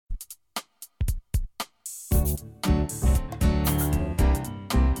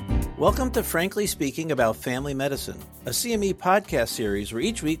Welcome to Frankly Speaking About Family Medicine, a CME podcast series where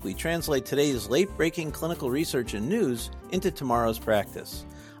each week we translate today's late-breaking clinical research and news into tomorrow's practice.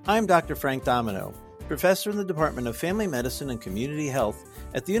 I'm Dr. Frank Domino, professor in the Department of Family Medicine and Community Health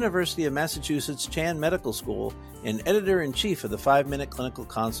at the University of Massachusetts Chan Medical School and editor-in-chief of the 5-Minute Clinical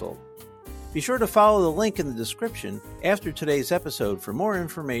Consult. Be sure to follow the link in the description after today's episode for more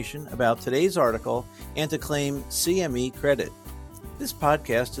information about today's article and to claim CME credit. This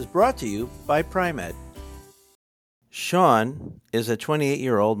podcast is brought to you by Pri-Med. Sean is a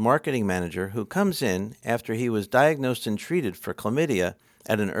 28-year-old marketing manager who comes in after he was diagnosed and treated for chlamydia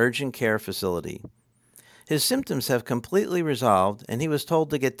at an urgent care facility. His symptoms have completely resolved, and he was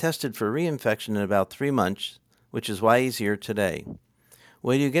told to get tested for reinfection in about 3 months, which is why he's here today.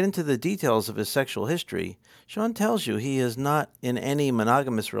 When you get into the details of his sexual history, Sean tells you he is not in any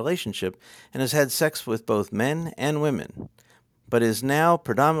monogamous relationship and has had sex with both men and women, but is now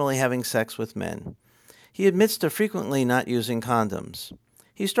predominantly having sex with men. He admits to frequently not using condoms.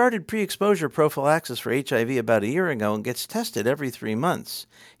 He started pre-exposure prophylaxis for HIV about a year ago and gets tested every 3 months.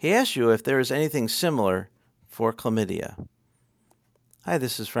 He asks you if there is anything similar for chlamydia. Hi,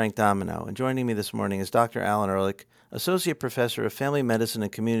 this is Frank Domino, and joining me this morning is Dr. Alan Ehrlich, Associate Professor of Family Medicine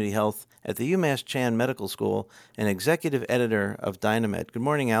and Community Health at the UMass Chan Medical School and Executive Editor of Dynamed. Good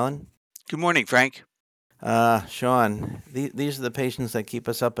morning, Alan. Good morning, Frank. Sean, these are the patients that keep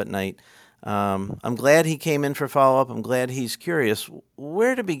us up at night. I'm glad he came in for follow-up. I'm glad he's curious.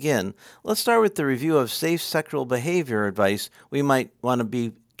 Where to begin? Let's start with the review of safe sexual behavior advice we might want to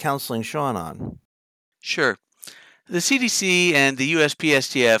be counseling Sean on. Sure. The CDC and the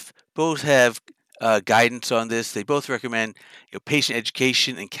USPSTF both have guidance on this. They both recommend patient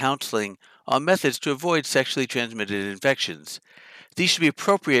education and counseling on methods to avoid sexually transmitted infections. These should be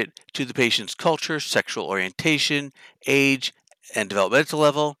appropriate to the patient's culture, sexual orientation, age, and developmental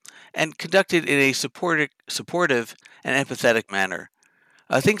level, and conducted in a supportive and empathetic manner.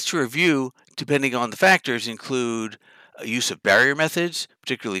 Things to review, depending on the factors, include use of barrier methods,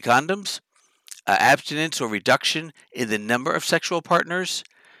 particularly condoms, abstinence or reduction in the number of sexual partners.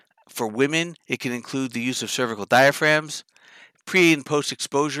 For women, it can include the use of cervical diaphragms, pre- and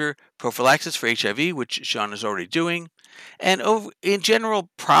post-exposure prophylaxis for HIV, which Sean is already doing, and in general,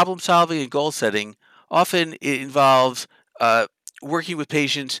 problem-solving and goal-setting. Often it involves working with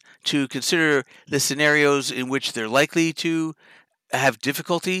patients to consider the scenarios in which they're likely to have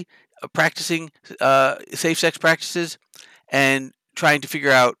difficulty practicing safe sex practices and trying to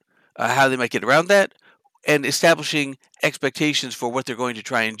figure out how they might get around that and establishing expectations for what they're going to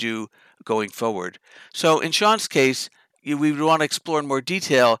try and do going forward. So in Sean's case, we would want to explore in more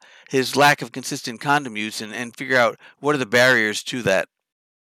detail his lack of consistent condom use and figure out what are the barriers to that.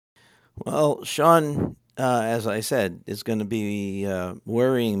 Well, Sean, as I said, is going to be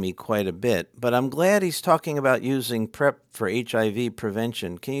worrying me quite a bit, but I'm glad he's talking about using PrEP for HIV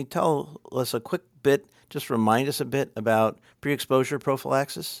prevention. Can you tell us a quick bit, just remind us a bit about pre-exposure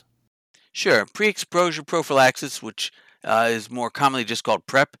prophylaxis? Sure. Pre-exposure prophylaxis, which is more commonly just called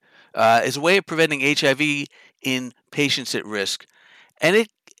PrEP, is a way of preventing HIV in patients at risk. And it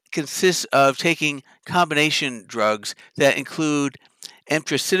consists of taking combination drugs that include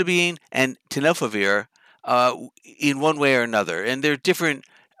emtricitabine and tenofovir in one way or another. And there are different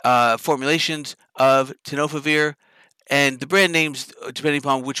formulations of tenofovir, and the brand names, depending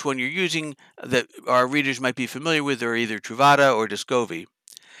upon which one you're using, that our readers might be familiar with, are either Truvada or Descovy.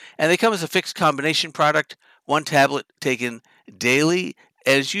 And they come as a fixed combination product, one tablet taken daily,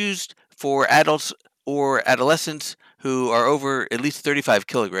 and is used for adults or adolescents who are over at least 35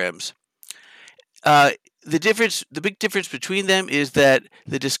 kilograms. The big difference between them is that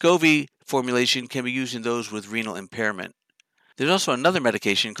the Descovy formulation can be used in those with renal impairment. There's also another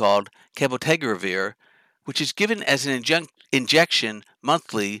medication called cabotegravir, which is given as an injection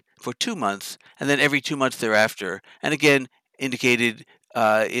monthly for 2 months, and then every 2 months thereafter, and again indicated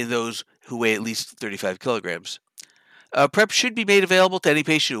in those who weigh at least 35 kilograms. PrEP should be made available to any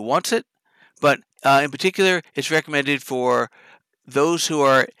patient who wants it, but in particular, it's recommended for those who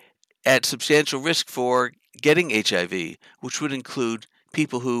are at substantial risk for getting HIV, which would include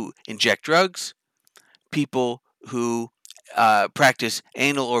people who inject drugs, people who practice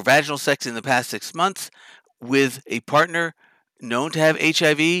anal or vaginal sex in the past 6 months with a partner known to have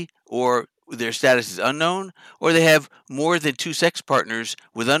HIV or their status is unknown, or they have more than 2 sex partners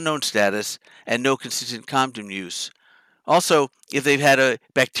with unknown status and no consistent condom use. Also, if they've had a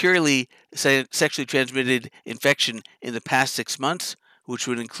bacterially sexually transmitted infection in the past 6 months, which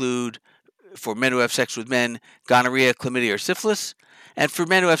would include for men who have sex with men, gonorrhea, chlamydia, or syphilis. And for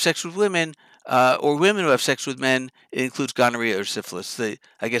men who have sex with women, or women who have sex with men, it includes gonorrhea or syphilis.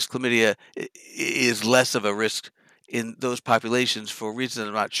 I guess chlamydia is less of a risk in those populations for reasons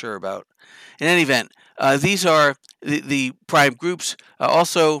I'm not sure about. In any event, these are the prime groups.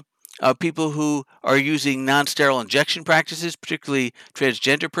 Also, people who are using non-sterile injection practices, particularly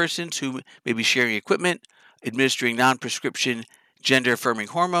transgender persons who may be sharing equipment, administering non-prescription gender-affirming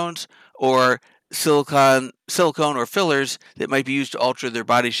hormones, or silicone or fillers that might be used to alter their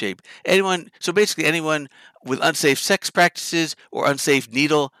body shape. So basically anyone with unsafe sex practices or unsafe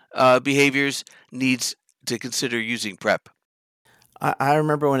needle behaviors needs to consider using PrEP. I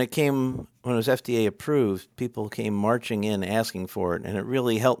remember when it was FDA approved, people came marching in asking for it, and it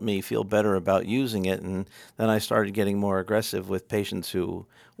really helped me feel better about using it. And then I started getting more aggressive with patients who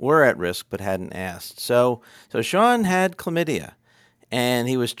were at risk but hadn't asked. So Sean had chlamydia, and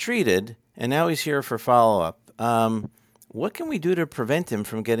he was treated, and now he's here for follow-up. What can we do to prevent him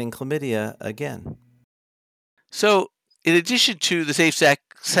from getting chlamydia again? So, in addition to the safe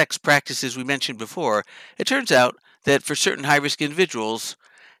sex practices we mentioned before, it turns out that for certain high-risk individuals,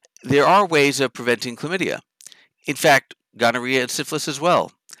 there are ways of preventing chlamydia. In fact, gonorrhea and syphilis as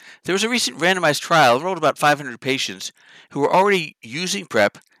well. There was a recent randomized trial enrolled about 500 patients who were already using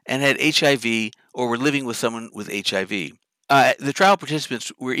PrEP and had HIV or were living with someone with HIV. The trial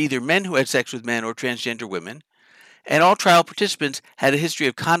participants were either men who had sex with men or transgender women, and all trial participants had a history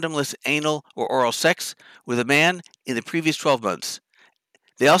of condomless anal or oral sex with a man in the previous 12 months.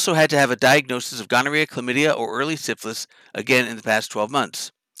 They also had to have a diagnosis of gonorrhea, chlamydia, or early syphilis, again in the past 12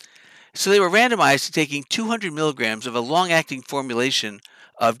 months. So they were randomized to taking 200 milligrams of a long-acting formulation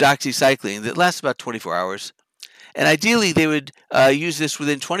of doxycycline that lasts about 24 hours. And ideally, they would use this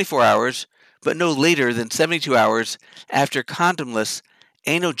within 24 hours, but no later than 72 hours after condomless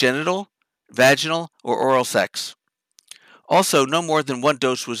anogenital, vaginal, or oral sex. Also, no more than one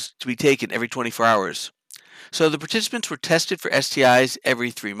dose was to be taken every 24 hours. So the participants were tested for STIs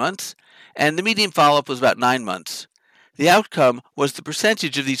every 3 months, and the median follow-up was about 9 months. The outcome was the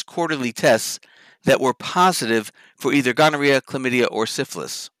percentage of these quarterly tests that were positive for either gonorrhea, chlamydia, or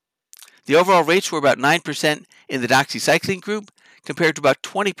syphilis. The overall rates were about 9% in the doxycycline group, compared to about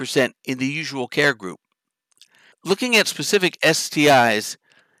 20% in the usual care group. Looking at specific STIs,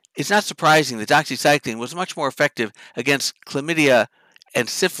 it's not surprising that doxycycline was much more effective against chlamydia and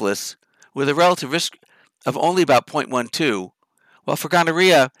syphilis, with a relative risk of only about 0.12, while for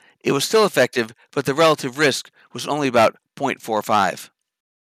gonorrhea, it was still effective, but the relative risk was only about 0.45.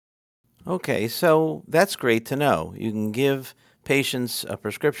 Okay, so that's great to know. You can give patients a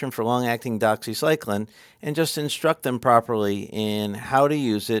prescription for long-acting doxycycline and just instruct them properly in how to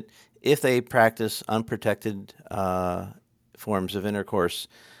use it if they practice unprotected forms of intercourse.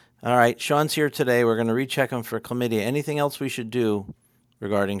 All right, Sean's here today. We're going to recheck him for chlamydia. Anything else we should do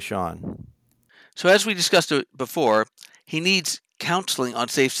regarding Sean? So as we discussed before, he needs counseling on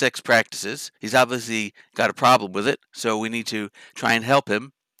safe sex practices. He's obviously got a problem with it, so we need to try and help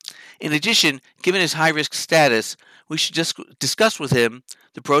him. In addition, given his high-risk status, we should just discuss with him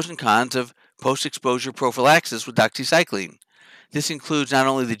the pros and cons of post-exposure prophylaxis with doxycycline. This includes not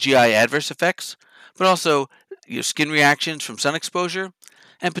only the GI adverse effects, but also skin reactions from sun exposure,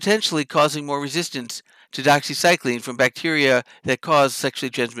 and potentially causing more resistance to doxycycline from bacteria that cause sexually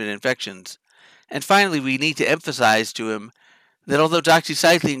transmitted infections. And finally, we need to emphasize to him that although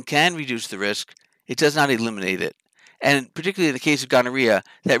doxycycline can reduce the risk, it does not eliminate it. And particularly in the case of gonorrhea,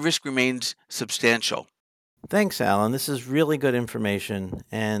 that risk remains substantial. Thanks, Alan. This is really good information,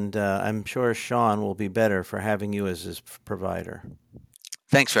 and I'm sure Sean will be better for having you as his provider.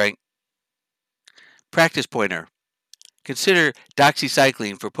 Thanks, Frank. Practice pointer. Consider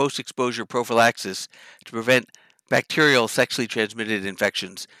doxycycline for post-exposure prophylaxis to prevent bacterial sexually transmitted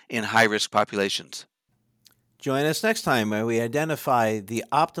infections in high-risk populations. Join us next time where we identify the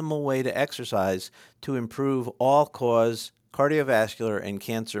optimal way to exercise to improve all-cause cardiovascular and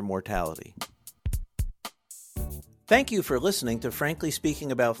cancer mortality. Thank you for listening to Frankly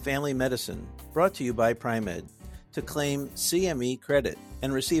Speaking About Family Medicine, brought to you by PrimeEd. To claim CME credit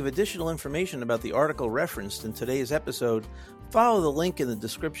and receive additional information about the article referenced in today's episode, follow the link in the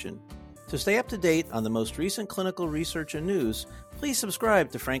description. To stay up to date on the most recent clinical research and news, please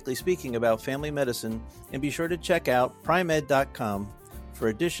subscribe to Frankly Speaking About Family Medicine and be sure to check out primed.com for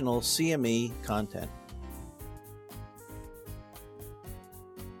additional CME content.